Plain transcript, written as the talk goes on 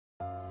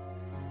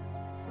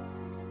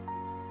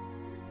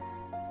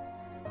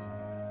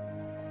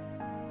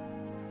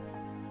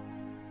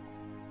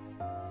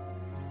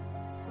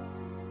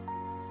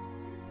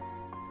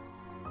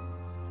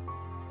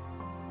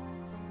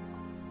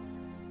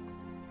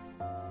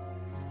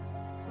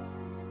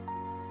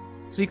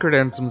Secret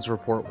Ansem's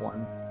Report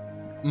 1.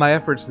 My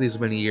efforts these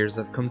many years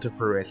have come to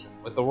fruition,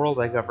 with the world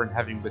I govern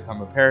having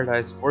become a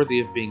paradise worthy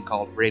of being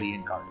called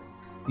Radiant Garden.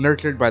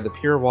 Nurtured by the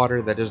pure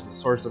water that is the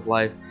source of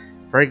life,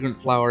 fragrant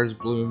flowers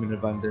bloom in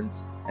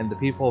abundance, and the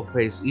people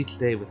face each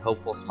day with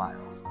hopeful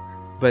smiles.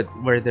 But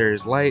where there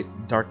is light,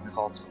 darkness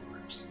also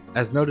lurks.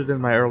 As noted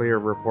in my earlier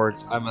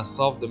reports, I must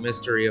solve the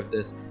mystery of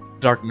this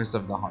darkness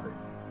of the heart.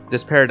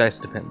 This paradise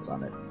depends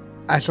on it.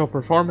 I shall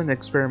perform an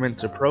experiment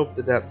to probe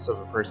the depths of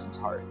a person's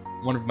heart.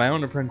 One of my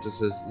own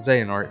apprentices,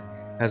 Xehanort,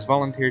 has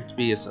volunteered to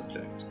be a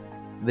subject.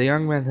 The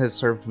young man has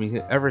served me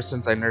ever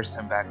since I nursed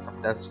him back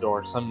from death's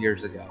door some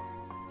years ago.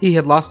 He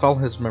had lost all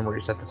his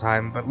memories at the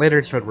time, but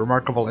later showed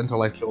remarkable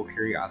intellectual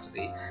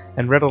curiosity,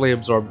 and readily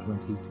absorbed my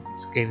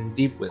teachings, gaining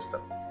deep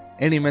wisdom.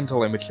 Any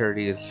mental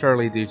immaturity is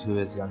surely due to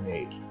his young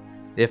age.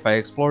 If I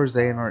explore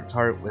Xehanort's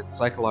heart with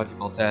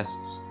psychological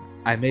tests,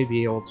 I may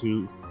be able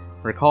to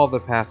recall the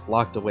past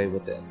locked away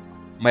within.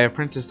 My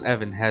apprentice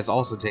Evan has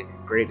also taken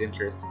great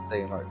interest in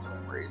Xehanort's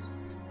memories.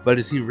 But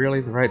is he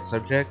really the right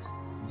subject?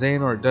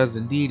 Xehanort does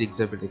indeed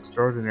exhibit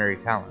extraordinary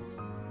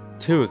talents.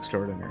 Too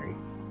extraordinary.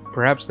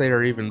 Perhaps they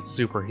are even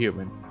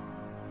superhuman.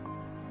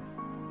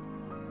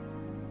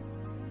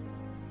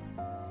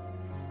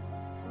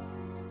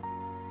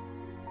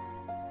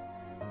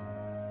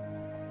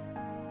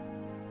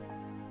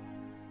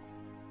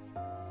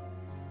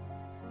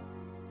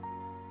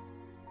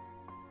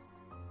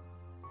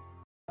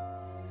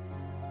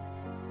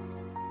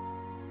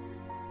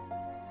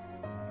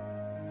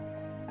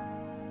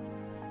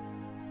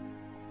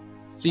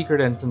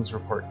 Secret Ensign's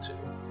Report 2.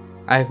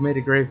 I have made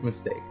a grave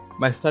mistake.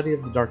 My study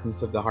of the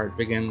darkness of the heart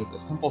began with a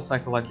simple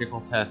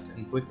psychological test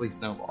and quickly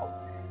snowballed.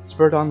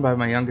 Spurred on by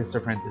my youngest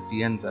apprentice,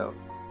 Yenzo,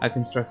 I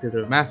constructed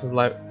a massive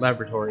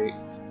laboratory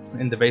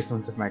in the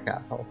basement of my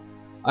castle.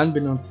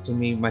 Unbeknownst to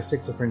me, my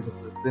 6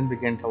 apprentices then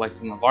began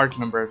collecting a large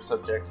number of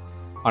subjects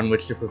on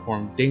which to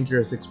perform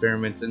dangerous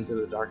experiments into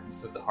the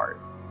darkness of the heart.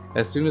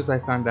 As soon as I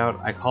found out,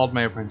 I called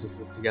my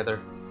apprentices together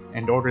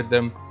and ordered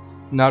them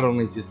not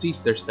only to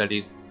cease their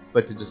studies,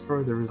 but to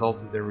destroy the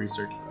results of their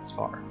research thus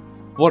far.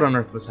 What on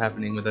earth was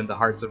happening within the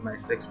hearts of my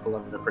 6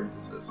 beloved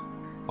apprentices?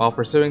 While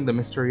pursuing the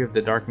mystery of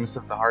the darkness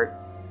of the heart,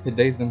 could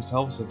they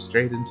themselves have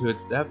strayed into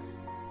its depths?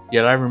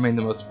 Yet I remain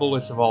the most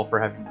foolish of all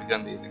for having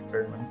begun these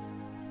experiments.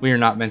 We are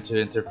not meant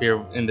to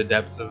interfere in the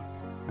depths of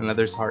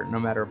another's heart, no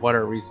matter what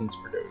our reasons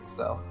for doing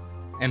so.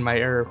 And my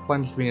error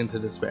plunged me into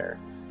despair.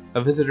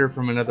 A visitor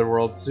from another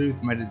world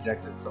soothed my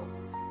dejected soul.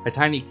 A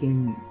tiny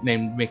king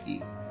named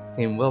Mickey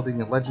came wielding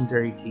a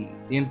legendary key,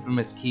 the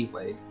infamous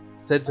Keyblade,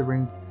 said to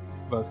bring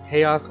both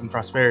chaos and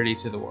prosperity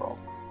to the world.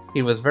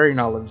 He was very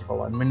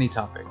knowledgeable on many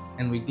topics,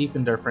 and we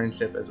deepened our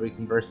friendship as we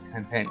conversed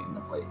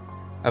companionably.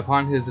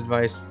 Upon his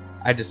advice,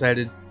 I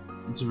decided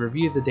to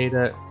review the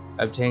data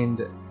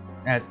obtained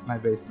at my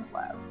basement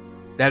lab.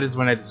 That is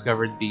when I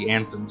discovered the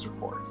Ansem's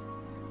reports.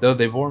 Though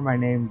they bore my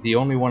name, the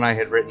only one I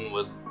had written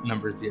was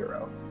number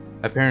 0.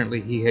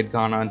 Apparently he had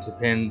gone on to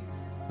pen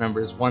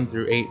numbers 1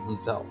 through 8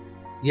 himself.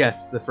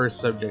 Yes, the first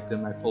subject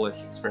in my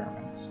foolish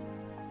experiments.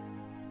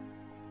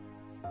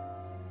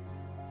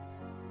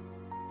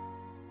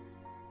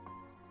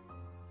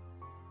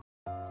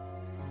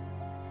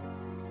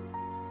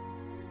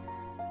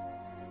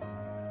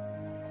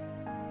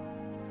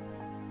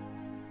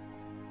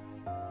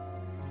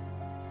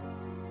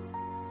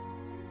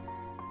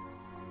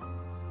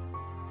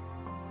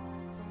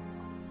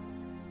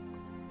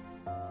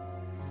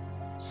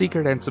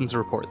 Secret Ansem's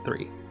Report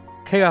 3.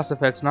 Chaos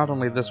affects not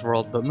only this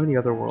world, but many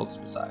other worlds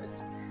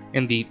besides.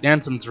 In the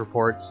Ansem's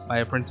reports my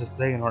apprentice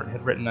Xehanort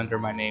had written under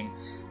my name,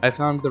 I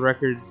found the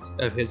records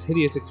of his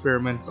hideous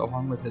experiments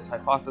along with his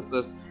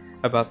hypothesis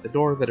about the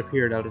door that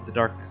appeared out of the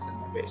darkness in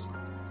my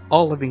basement.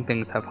 All living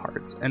things have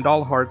hearts, and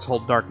all hearts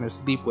hold darkness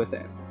deep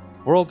within.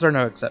 Worlds are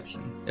no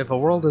exception. If a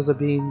world is a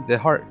being, the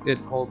heart it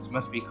holds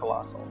must be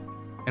colossal,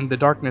 and the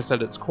darkness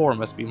at its core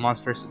must be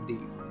monstrous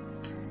indeed.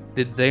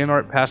 Did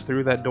Xehanort pass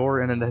through that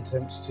door in an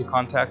attempt to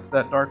contact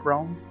that dark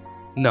realm?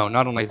 No,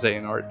 not only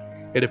Xehanort.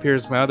 It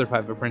appears my other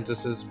 5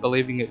 apprentices,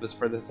 believing it was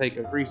for the sake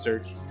of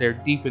research,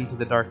 stared deep into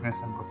the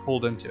darkness and were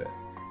pulled into it.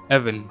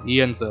 Evan,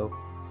 Yenzo,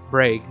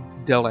 Braig,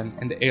 Dylan,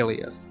 and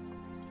Alias.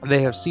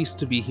 They have ceased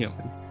to be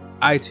human.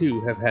 I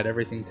too have had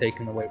everything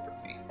taken away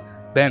from me,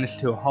 banished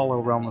to a hollow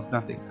realm of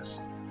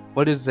nothingness.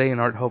 What is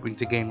Xehanort hoping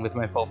to gain with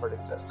my pilfered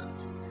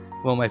existence?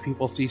 Will my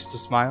people cease to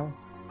smile?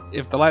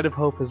 If the light of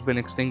hope has been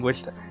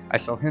extinguished, I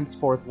shall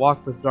henceforth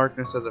walk with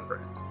darkness as a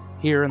friend,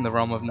 here in the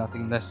realm of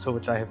nothingness to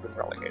which I have been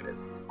relegated.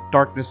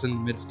 Darkness in the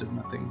midst of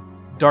nothing.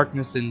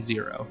 Darkness in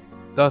 0.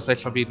 Thus I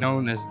shall be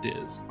known as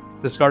Diz,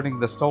 discarding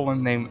the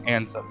stolen name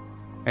Ansem,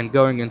 and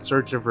going in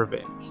search of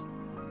revenge.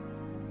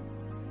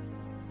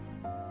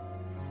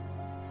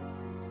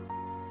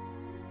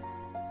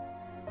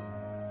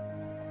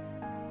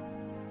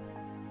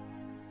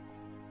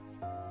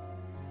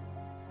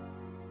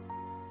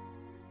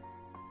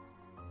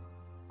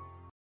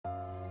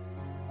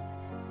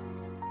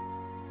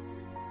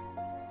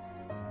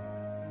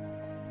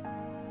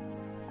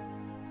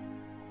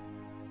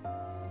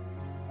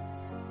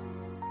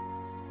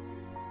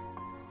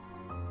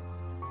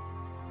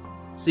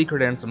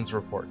 Secret Ansem's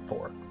Report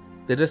 4.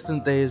 The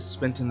distant days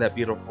spent in that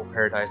beautiful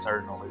paradise are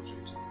an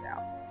illusion to me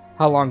now.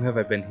 How long have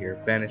I been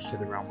here, banished to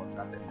the realm of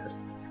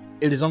nothingness?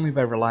 It is only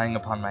by relying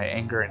upon my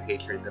anger and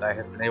hatred that I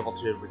have been able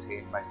to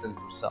retain my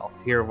sense of self,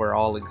 here where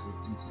all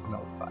existence is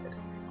nullified.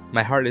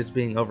 My heart is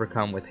being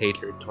overcome with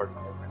hatred toward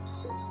my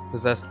apprentices,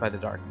 possessed by the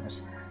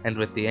darkness, and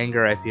with the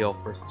anger I feel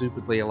for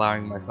stupidly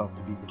allowing myself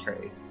to be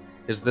betrayed.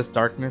 Is this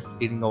darkness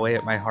eating away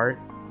at my heart?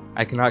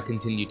 I cannot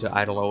continue to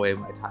idle away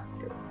my time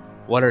here.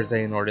 What are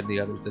Xehanort and the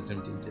others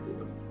attempting to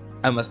do?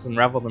 I must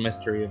unravel the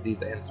mystery of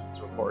these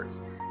Ansem's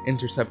reports,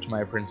 intercept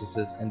my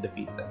apprentices, and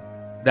defeat them.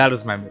 That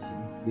is my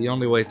mission, the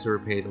only way to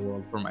repay the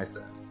world for my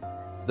sins.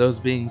 Those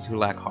beings who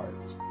lack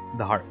hearts,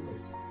 the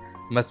heartless,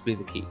 must be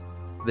the key.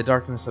 The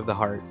darkness of the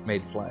heart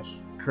made flesh,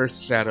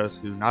 cursed shadows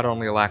who not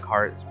only lack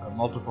hearts, but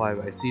multiply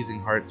by seizing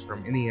hearts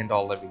from any and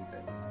all living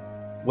things.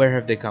 Where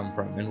have they come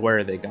from, and where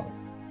are they going?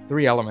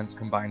 3 elements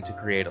combine to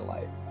create a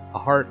life: a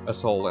heart, a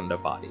soul, and a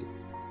body.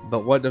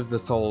 But what of the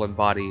soul and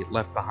body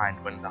left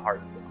behind when the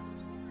heart is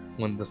lost?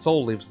 When the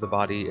soul leaves the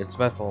body, its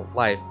vessel,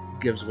 life,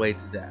 gives way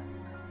to death.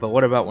 But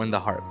what about when the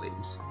heart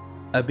leaves?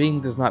 A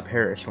being does not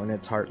perish when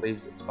its heart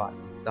leaves its body.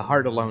 The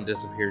heart alone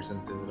disappears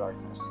into the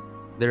darkness.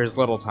 There is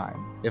little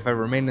time. If I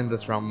remain in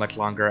this realm much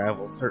longer, I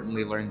will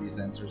certainly learn these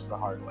answers the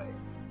hard way.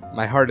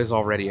 My heart is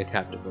already a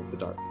captive of the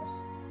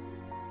darkness.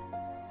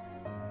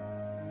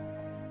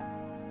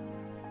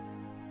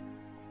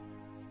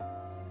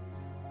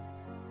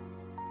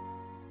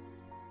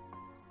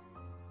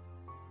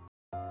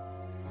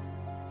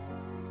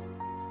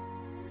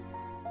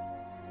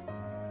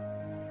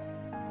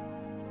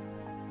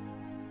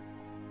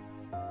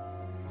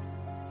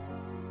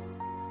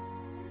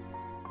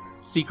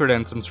 Secret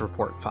Ansem's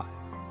Report 5.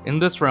 In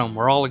this realm,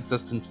 where all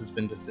existence has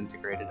been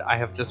disintegrated, I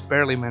have just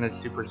barely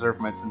managed to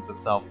preserve my sense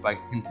of self by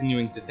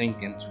continuing to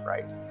think and to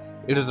write.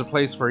 It is a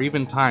place where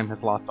even time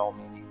has lost all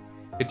meaning.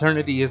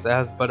 Eternity is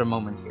as but a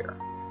moment here.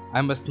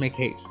 I must make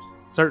haste.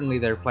 Certainly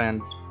their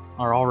plans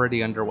are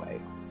already underway.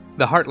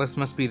 The Heartless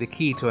must be the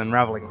key to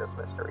unraveling this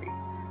mystery.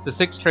 The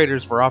 6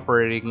 traitors were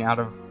operating out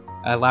of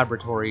a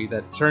laboratory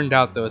that churned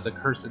out those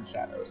accursed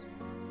shadows.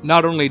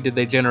 Not only did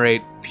they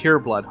generate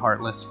pure-blood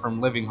Heartless from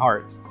living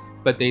hearts,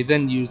 but they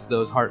then used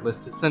those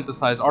Heartless to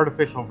synthesize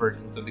artificial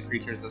versions of the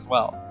creatures as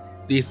well.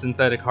 These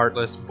synthetic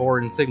Heartless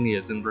bore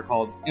insignias and were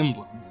called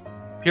emblems.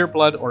 Pure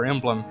blood or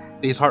emblem,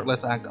 these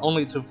Heartless act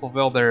only to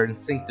fulfill their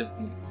instinctive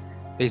needs.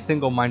 They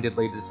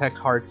single-mindedly detect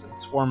hearts and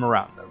swarm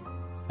around them.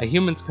 A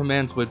human's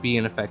commands would be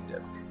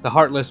ineffective. The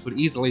Heartless would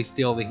easily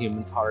steal the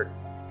human's heart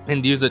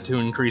and use it to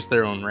increase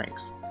their own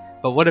ranks.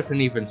 But what if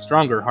an even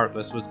stronger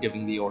Heartless was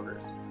giving the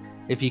orders?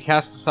 If he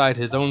cast aside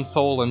his own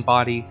soul and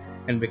body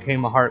and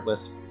became a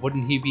Heartless,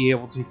 wouldn't he be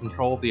able to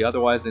control the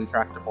otherwise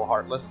intractable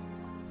Heartless?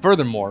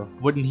 Furthermore,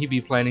 wouldn't he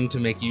be planning to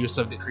make use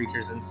of the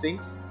creature's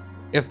instincts?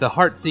 If the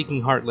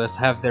heart-seeking Heartless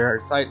have their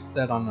sights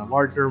set on a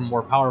larger,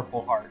 more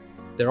powerful heart,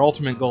 their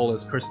ultimate goal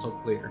is crystal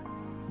clear.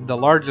 The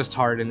largest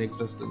heart in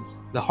existence,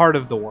 the heart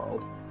of the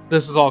world.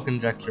 This is all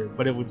conjecture,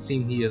 but it would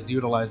seem he is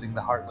utilizing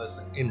the Heartless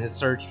in his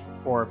search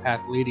for a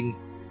path leading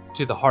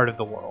to the heart of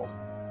the world.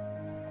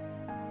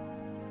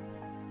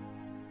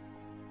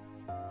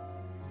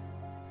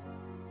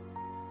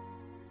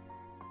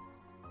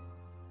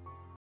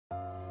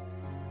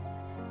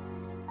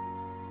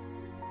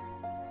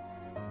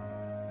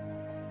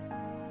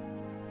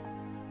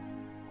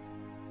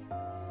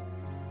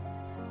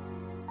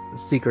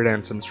 Secret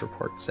Ansem's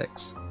Report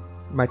 6.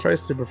 My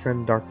choice to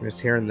befriend darkness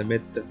here in the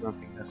midst of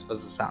nothingness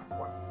was a sound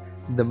one.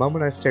 The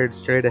moment I stared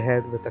straight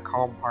ahead with a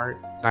calm heart,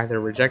 neither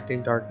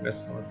rejecting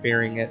darkness nor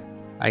fearing it,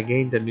 I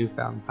gained a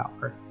newfound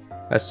power.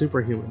 A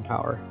superhuman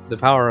power, the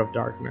power of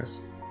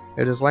darkness.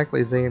 It is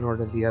likely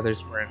Xehanort and the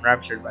others were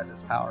enraptured by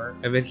this power,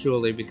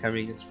 eventually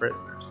becoming its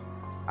prisoners.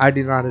 I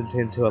do not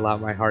intend to allow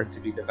my heart to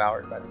be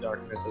devoured by the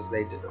darkness as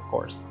they did, of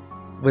course.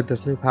 With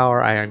this new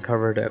power, I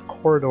uncovered a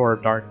corridor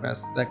of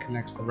darkness that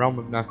connects the realm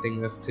of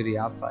nothingness to the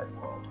outside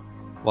world.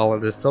 While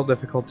it is still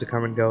difficult to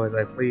come and go as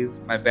I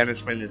please, my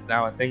banishment is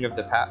now a thing of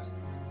the past.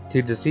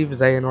 To deceive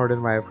Xehanort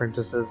and my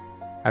apprentices,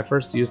 I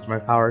first used my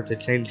power to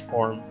change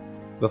form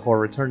before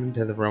returning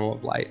to the realm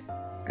of light.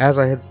 As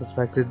I had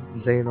suspected,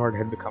 Xehanort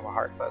had become a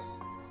Heartless.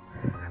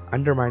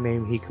 Under my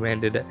name, he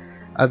commanded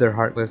other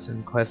Heartless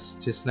in quests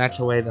to snatch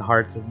away the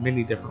hearts of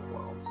many different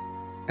worlds.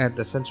 At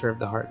the center of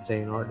the heart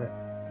Xehanort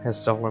has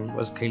stolen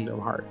was Kingdom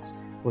Hearts,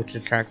 which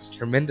attracts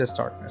tremendous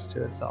darkness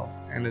to itself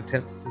and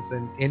attempts to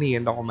send any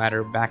and all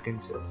matter back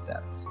into its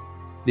depths.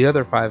 The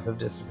other 5 have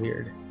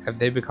disappeared. Have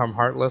they become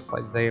Heartless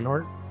like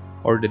Xehanort,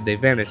 or did they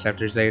vanish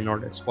after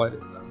Xehanort exploited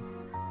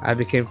them? I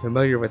became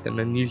familiar with an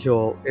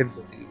unusual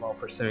entity while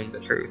pursuing the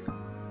truth.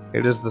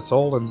 It is the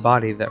soul and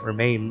body that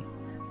remain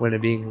when a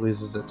being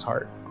loses its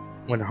heart.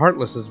 When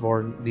Heartless is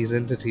born, these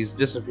entities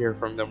disappear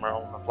from the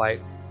realm of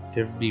light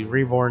to be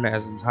reborn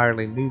as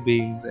entirely new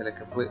beings in a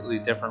completely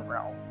different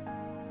realm.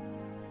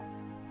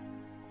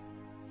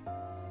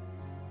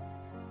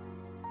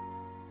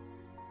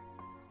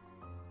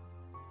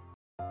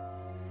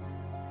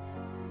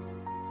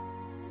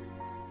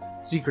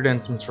 Secret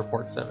Ensigns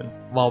Report 7.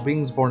 While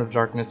beings born of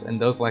darkness and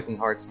those lacking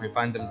hearts may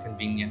find them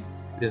convenient,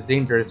 it is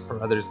dangerous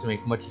for others to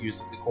make much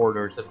use of the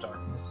corridors of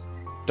darkness.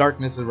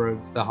 Darkness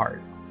erodes the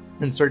heart.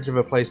 In search of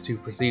a place to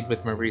proceed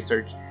with my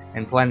research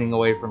and planning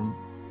away from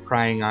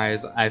prying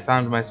eyes, I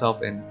found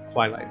myself in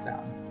Twilight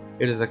Town.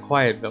 It is a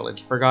quiet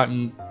village,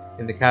 forgotten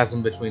in the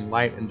chasm between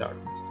light and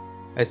darkness.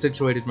 I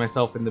situated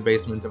myself in the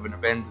basement of an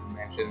abandoned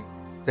mansion,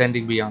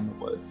 standing beyond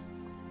the woods.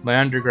 My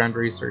underground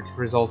research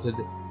resulted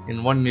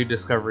in one new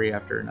discovery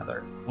after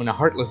another. When a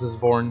Heartless is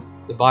born,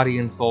 the body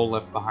and soul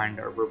left behind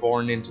are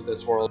reborn into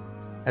this world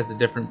as a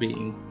different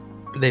being.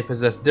 They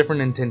possess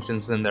different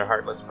intentions than their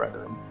Heartless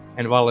brethren,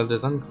 and while it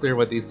is unclear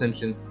what these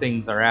sentient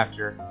things are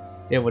after,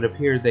 it would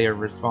appear they are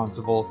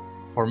responsible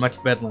for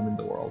much bedlam in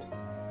the world.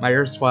 My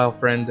erstwhile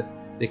friend,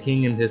 the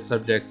king and his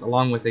subjects,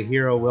 along with a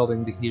hero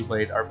wielding the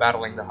Keyblade, are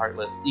battling the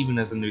Heartless even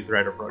as a new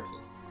threat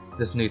approaches.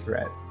 This new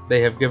threat. They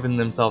have given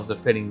themselves a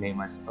fitting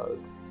name, I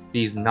suppose.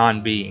 These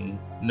non-being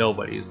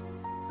nobodies.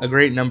 A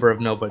great number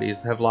of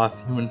nobodies have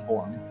lost human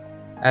form,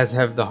 as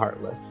have the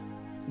Heartless.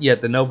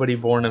 Yet the nobody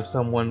born of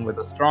someone with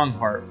a strong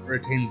heart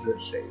retains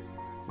its shape,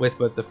 with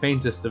but the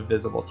faintest of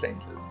visible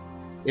changes.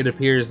 It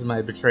appears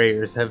my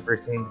betrayers have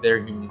retained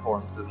their human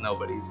forms as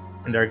nobodies,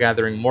 and are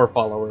gathering more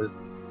followers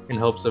in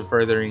hopes of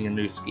furthering a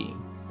new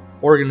scheme.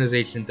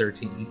 Organization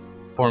 13,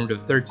 formed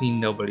of 13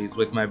 nobodies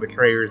with my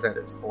betrayers at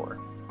its core,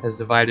 has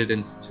divided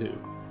into two.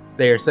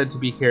 They are said to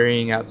be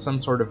carrying out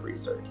some sort of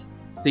research.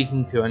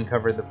 Seeking to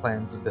uncover the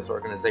plans of this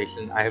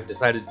organization, I have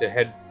decided to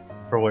head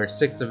for where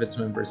 6 of its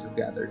members have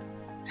gathered,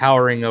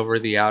 towering over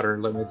the outer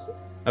limits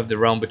of the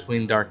realm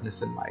between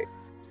darkness and light.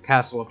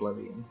 Castle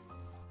Oblivion.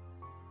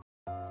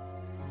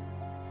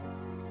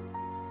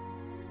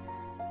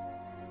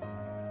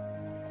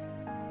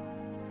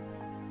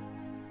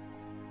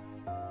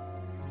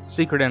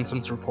 Secret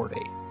Ensigns Report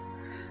 8.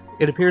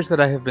 It appears that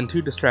I have been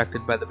too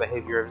distracted by the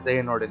behavior of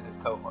Xehanort and his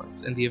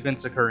cohorts, and the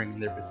events occurring in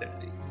their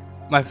vicinity.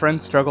 My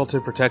friend's struggle to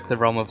protect the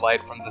Realm of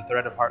Light from the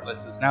threat of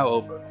Heartless is now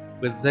over,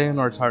 with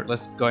Xehanort's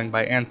Heartless, going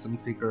by Ansem,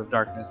 Seeker of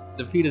Darkness,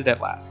 defeated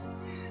at last.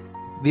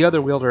 The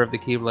other wielder of the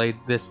Keyblade,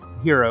 this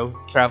hero,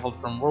 traveled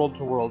from world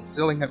to world,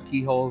 sealing up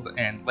keyholes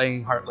and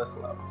laying Heartless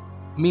low.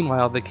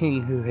 Meanwhile, the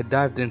king, who had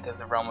dived into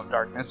the Realm of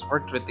Darkness,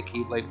 worked with the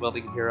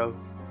Keyblade-wielding hero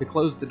to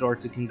close the door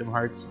to Kingdom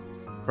Hearts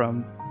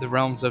from the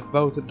realms of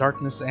both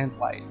darkness and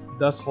light,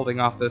 thus holding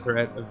off the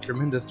threat of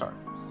tremendous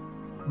darkness.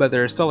 But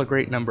there are still a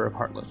great number of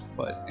Heartless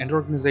afoot, and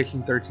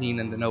Organization 13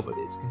 and the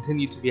Nobodies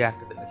continue to be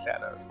active in the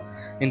shadows.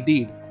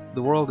 Indeed,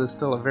 the world is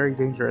still a very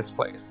dangerous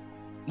place.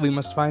 We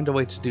must find a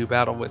way to do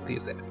battle with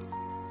these enemies.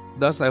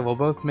 Thus I will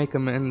both make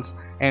amends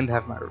and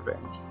have my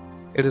revenge.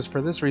 It is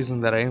for this reason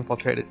that I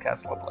infiltrated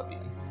Castle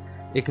Oblivion.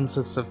 It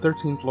consists of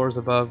 13 floors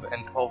above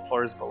and 12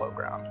 floors below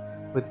ground,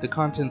 with the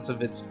contents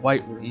of its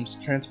white rooms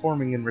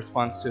transforming in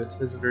response to its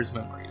visitors'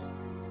 memories.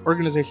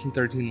 Organization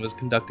 13 was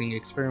conducting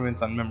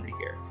experiments on memory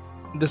here.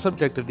 The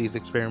subject of these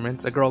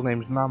experiments, a girl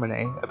named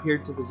Naminé,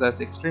 appeared to possess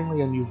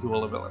extremely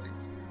unusual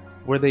abilities.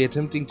 Were they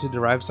attempting to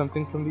derive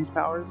something from these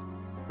powers?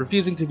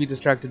 Refusing to be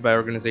distracted by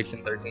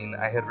Organization 13,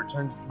 I had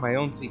returned to my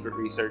own secret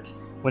research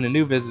when a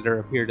new visitor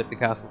appeared at the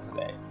castle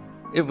today.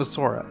 It was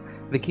Sora,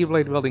 the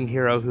Keyblade-wielding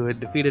hero who had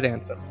defeated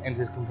Ansem and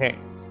his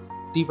companions.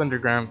 Deep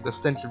underground, the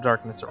stench of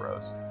darkness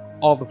arose.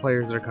 All the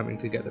players are coming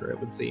together, it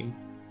would seem.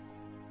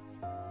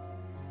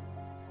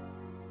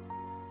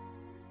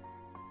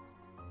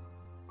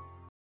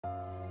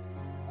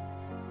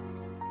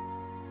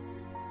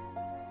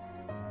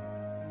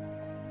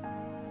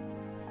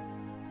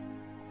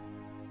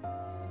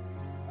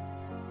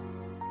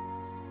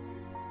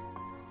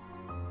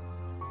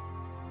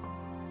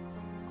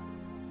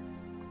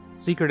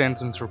 Secret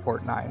Ensigns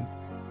Report 9.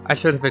 I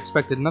should have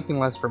expected nothing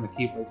less from a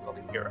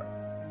Keyblade-wielding hero.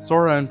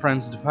 Sora and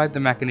friends defied the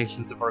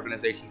machinations of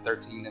Organization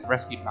 13 and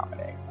rescued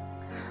Naminé.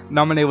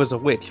 Naminé was a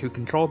witch who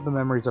controlled the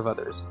memories of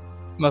others.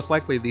 Most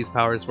likely these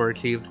powers were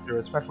achieved through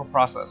a special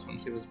process when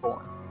she was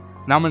born.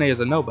 Naminé is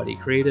a nobody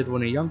created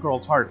when a young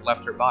girl's heart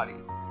left her body,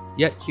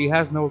 yet she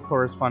has no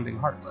corresponding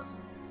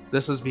Heartless.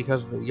 This is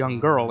because the young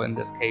girl, in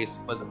this case,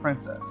 was a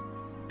princess.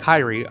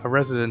 Kairi, a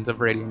resident of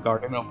Radiant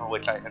Garden over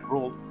which I had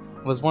ruled,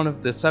 was one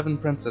of the 7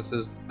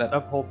 princesses that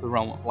uphold the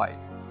Realm of Light.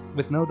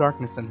 With no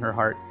darkness in her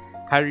heart,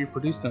 Kairi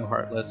produced no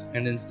Heartless,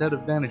 and instead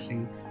of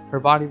vanishing, her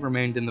body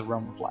remained in the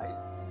Realm of Light.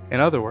 In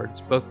other words,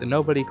 both the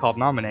nobody called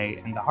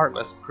Naminé and the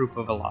Heartless, proof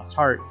of a lost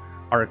heart,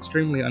 are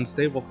extremely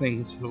unstable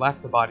things who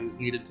lack the bodies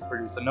needed to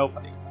produce a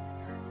nobody.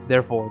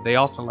 Therefore, they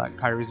also lack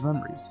Kairi's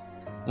memories.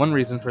 One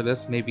reason for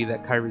this may be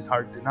that Kairi's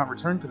heart did not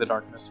return to the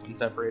darkness when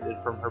separated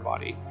from her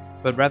body,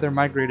 but rather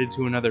migrated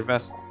to another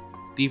vessel,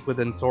 deep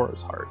within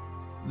Sora's heart.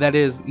 That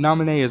is,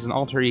 Naminé is an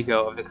alter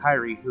ego of the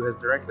Kairi who has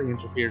directly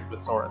interfered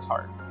with Sora's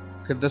heart.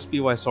 Could this be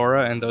why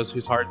Sora and those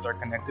whose hearts are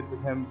connected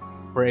with him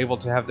were able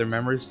to have their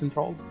memories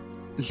controlled?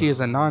 She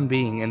is a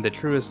non-being in the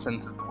truest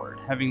sense of the word,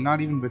 having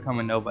not even become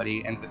a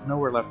nobody and with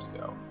nowhere left to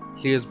go.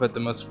 She is but the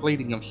most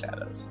fleeting of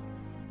shadows.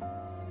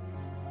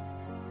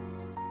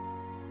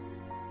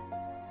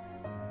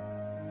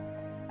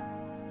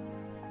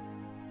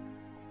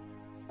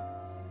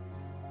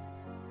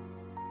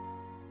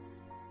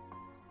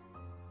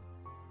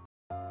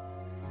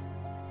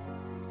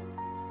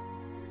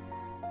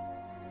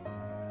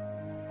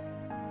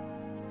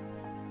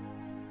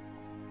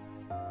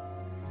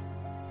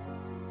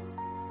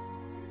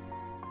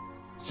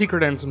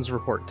 Secret Ensign's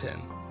Report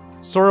 10.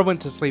 Sora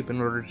went to sleep in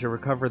order to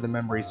recover the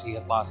memories he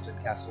had lost in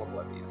Castle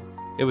Oblivion.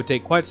 It would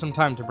take quite some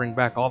time to bring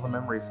back all the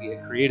memories he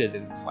had created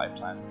in his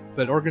lifetime,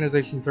 but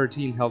Organization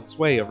 13 held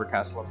sway over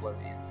Castle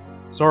Oblivion.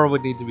 Sora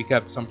would need to be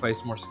kept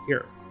someplace more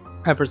secure.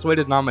 I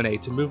persuaded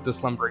Naminé to move the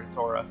slumbering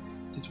Sora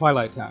to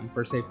Twilight Town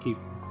for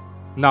safekeeping.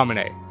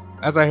 Naminé.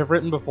 As I have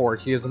written before,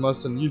 she is a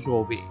most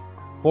unusual being,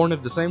 born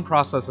of the same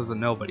process as a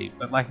nobody,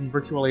 but lacking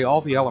virtually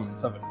all the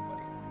elements of a nobody.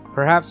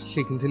 Perhaps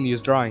she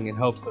continues drawing in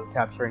hopes of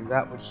capturing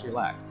that which she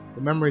lacks,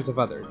 the memories of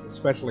others,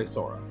 especially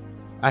Sora.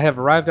 I have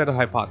arrived at a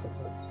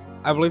hypothesis.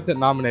 I believe that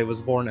Naminé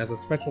was born as a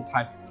special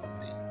type of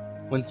nobody.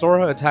 When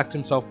Sora attacked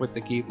himself with the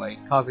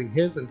Keyblade, causing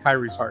his and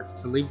Kairi's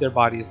hearts to leave their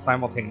bodies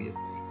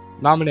simultaneously,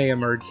 Naminé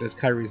emerged as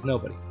Kairi's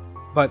nobody.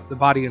 But the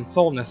body and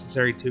soul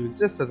necessary to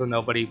exist as a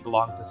nobody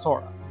belonged to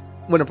Sora.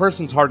 When a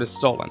person's heart is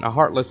stolen, a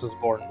heartless is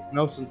born with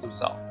no sense of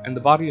self, and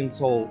the body and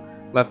soul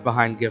left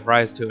behind give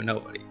rise to a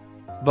nobody.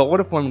 But what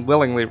if one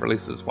willingly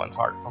releases one's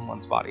heart from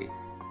one's body?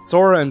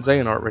 Sora and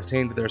Xehanort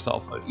retained their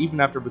selfhood even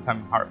after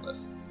becoming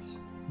heartless.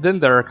 Then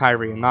there are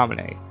Kairi and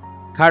Naminé.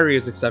 Kairi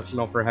is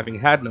exceptional for having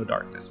had no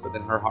darkness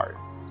within her heart.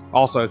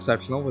 Also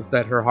exceptional was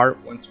that her heart,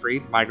 once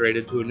freed,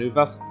 migrated to a new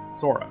vessel,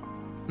 Sora.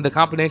 The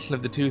combination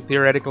of the two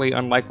theoretically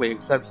unlikely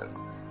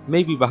exceptions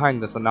may be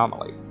behind this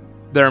anomaly.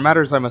 There are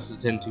matters I must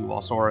attend to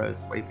while Sora is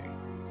sleeping.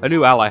 A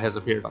new ally has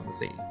appeared on the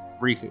scene,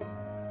 Riku.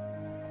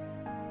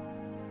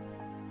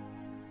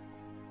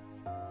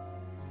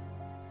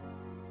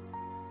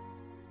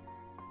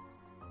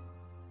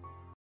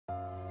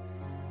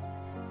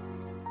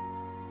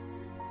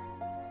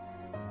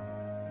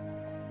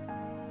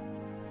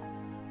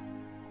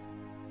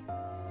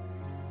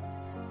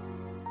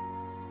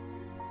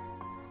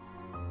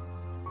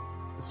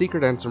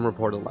 Secret Ensign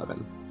Report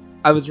 11.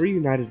 I was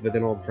reunited with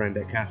an old friend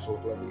at Castle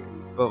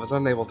Oblivion, but was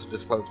unable to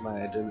disclose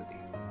my identity.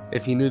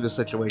 If he knew the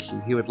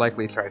situation, he would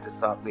likely try to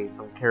stop me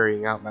from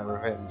carrying out my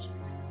revenge.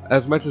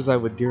 As much as I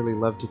would dearly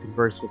love to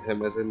converse with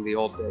him as in the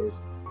old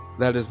days,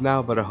 that is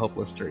now but a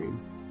hopeless dream.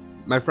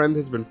 My friend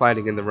has been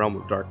fighting in the Realm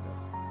of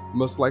Darkness.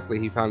 Most likely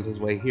he found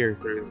his way here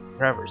through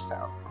Traverse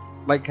Town.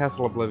 Like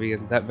Castle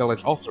Oblivion, that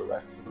village also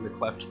rests in the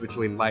cleft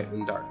between light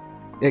and dark.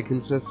 It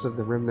consists of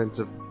the remnants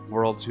of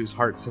worlds whose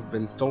hearts have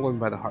been stolen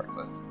by the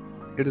heartless.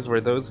 It is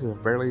where those who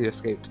have barely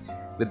escaped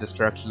the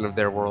destruction of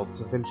their worlds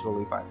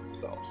eventually find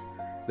themselves.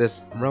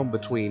 This realm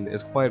between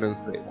is quite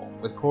unstable,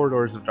 with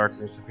corridors of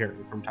darkness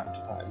appearing from time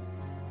to time.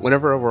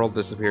 Whenever a world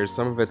disappears,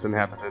 some of its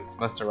inhabitants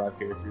must arrive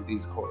here through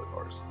these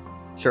corridors.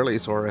 Surely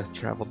Sora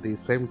traveled these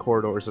same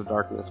corridors of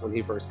darkness when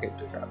he first came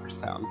to Traverse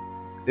Town.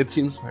 It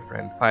seems my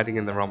friend, fighting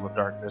in the Realm of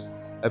Darkness,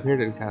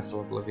 appeared in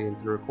Castle Oblivion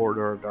through a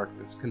corridor of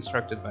darkness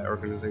constructed by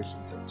Organization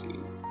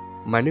 13.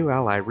 My new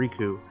ally,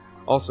 Riku,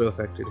 also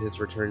effected his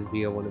return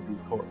via one of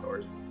these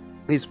corridors.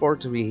 He swore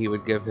to me he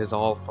would give his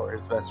all for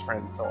his best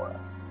friend, Sora.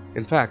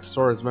 In fact,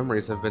 Sora's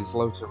memories have been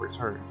slow to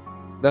return.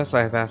 Thus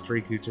I have asked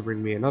Riku to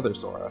bring me another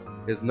Sora,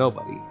 his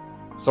nobody.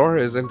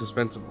 Sora is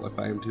indispensable if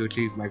I am to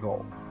achieve my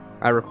goal.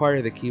 I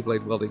require the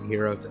Keyblade-wielding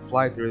hero to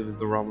fly through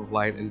the Realm of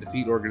Light and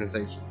defeat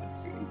Organization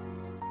 13.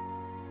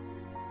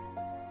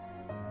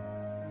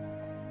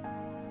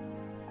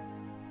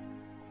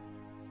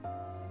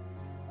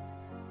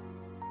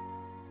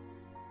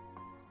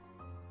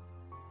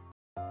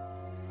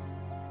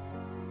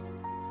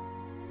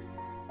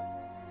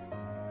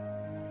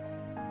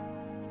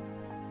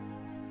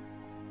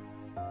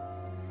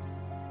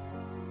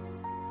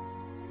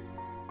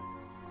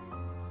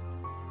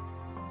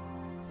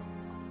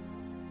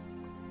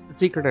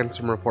 Secret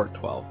Ensign Report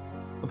 12.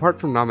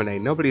 Apart from Naminé,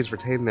 nobody's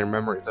retained their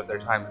memories of their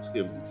time as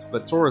humans,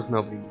 but Sora's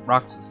nobody,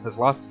 Roxas, has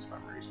lost his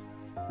memories.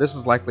 This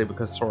is likely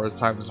because Sora's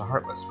time as a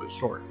Heartless was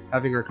short,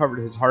 having recovered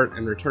his heart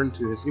and returned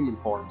to his human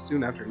form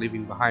soon after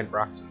leaving behind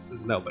Roxas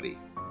as nobody.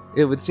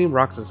 It would seem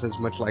Roxas is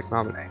much like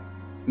Naminé.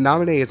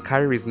 Naminé is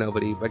Kairi's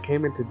nobody, but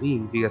came into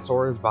being via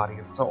Sora's body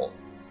and soul.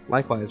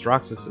 Likewise,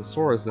 Roxas is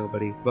Sora's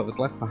nobody, but was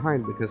left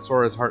behind because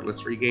Sora's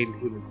Heartless regained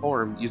human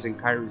form using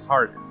Kairi's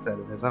heart instead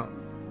of his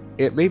own.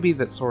 It may be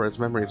that Sora's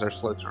memories are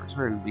slow to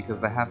return because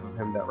the half of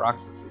him that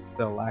Roxas is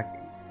still lacking.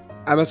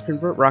 I must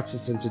convert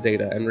Roxas into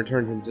data and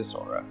return him to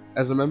Sora.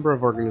 As a member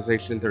of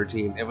Organization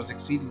 13, it was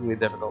exceedingly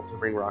difficult to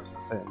bring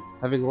Roxas in.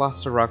 Having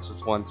lost to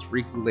Roxas once,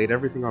 Riku laid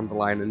everything on the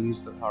line and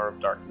used the power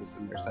of darkness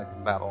in their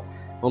second battle,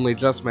 only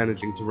just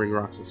managing to bring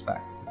Roxas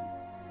back with him.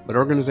 But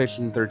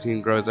Organization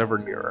 13 grows ever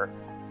nearer.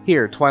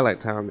 Here,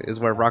 Twilight Town, is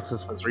where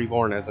Roxas was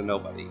reborn as a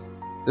nobody.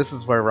 This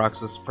is where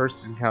Roxas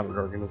first encountered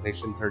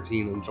Organization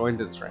 13 and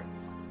joined its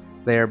ranks.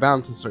 They are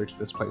bound to search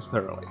this place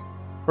thoroughly.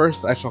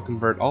 First, I shall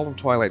convert all of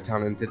Twilight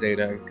Town into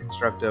data and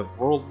construct a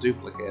world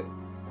duplicate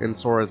in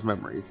Sora's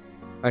memories.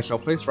 I shall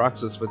place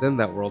Roxas within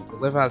that world to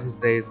live out his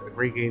days and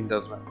regain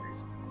those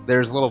memories. There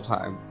is little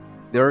time.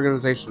 The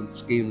organization's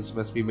schemes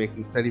must be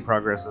making steady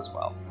progress as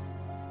well.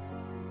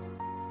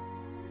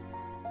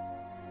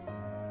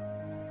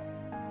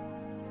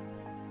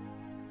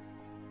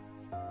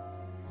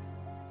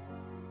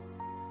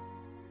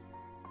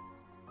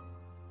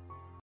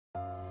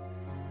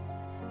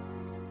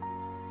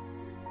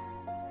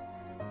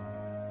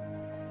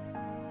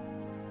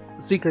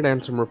 Secret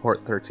Ansem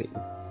Report 13.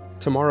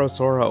 Tomorrow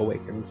Sora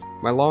awakens.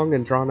 My long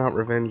and drawn-out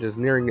revenge is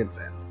nearing its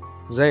end.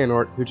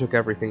 Xehanort, who took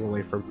everything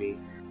away from me.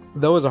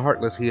 Though as a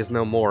Heartless he is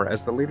no more,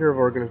 as the leader of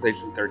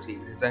Organization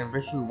 13, his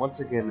ambition once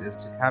again is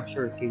to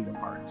capture Kingdom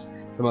Hearts,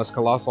 the most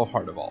colossal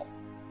heart of all.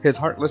 His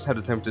Heartless had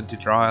attempted to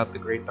draw out the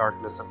great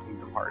darkness of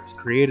Kingdom Hearts,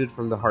 created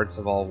from the hearts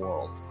of all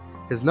worlds.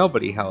 His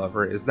Nobody,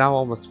 however, is now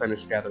almost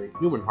finished gathering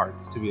human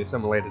hearts to be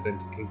assimilated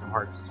into Kingdom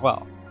Hearts as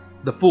well.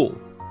 The Fool.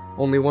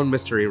 Only one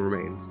mystery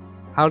remains.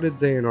 How did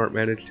Xehanort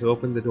manage to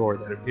open the door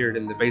that appeared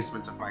in the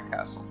basement of my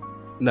castle?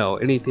 No,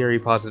 any theory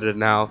posited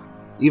now,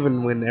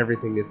 even when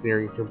everything is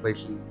nearing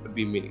completion, would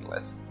be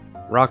meaningless.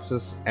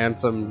 Roxas,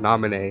 Ansem,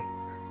 Naminé,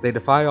 they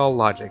defy all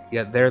logic,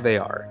 yet there they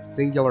are,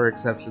 singular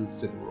exceptions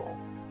to the rule.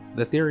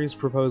 The theories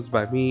proposed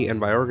by me and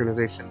by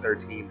Organization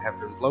 13 have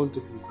been blown to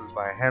pieces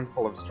by a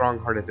handful of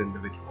strong-hearted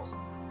individuals.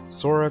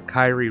 Sora,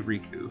 Kairi,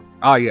 Riku.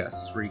 Ah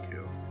yes,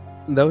 Riku.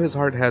 Though his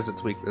heart has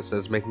its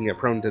weaknesses, making it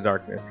prone to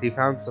darkness, he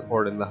found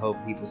support in the hope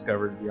he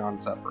discovered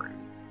beyond suffering.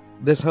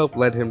 This hope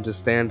led him to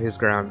stand his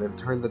ground and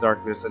turn the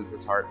darkness in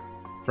his heart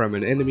from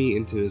an enemy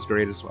into his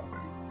greatest weapon.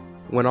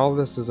 When all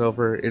this is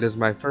over, it is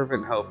my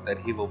fervent hope that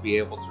he will be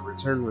able to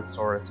return with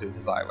Sora to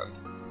his island.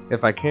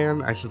 If I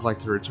can, I should like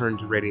to return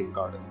to Radiant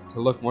Garden,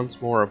 to look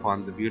once more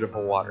upon the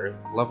beautiful water,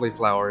 lovely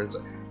flowers,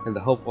 and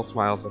the hopeful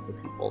smiles of the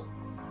people.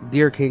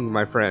 Dear King,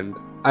 my friend,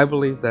 I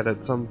believe that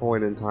at some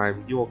point in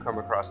time you will come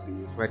across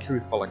these, my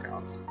truthful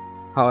accounts.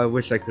 How I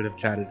wish I could have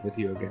chatted with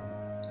you again.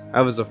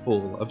 I was a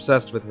fool,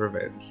 obsessed with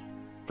revenge.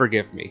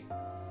 Forgive me.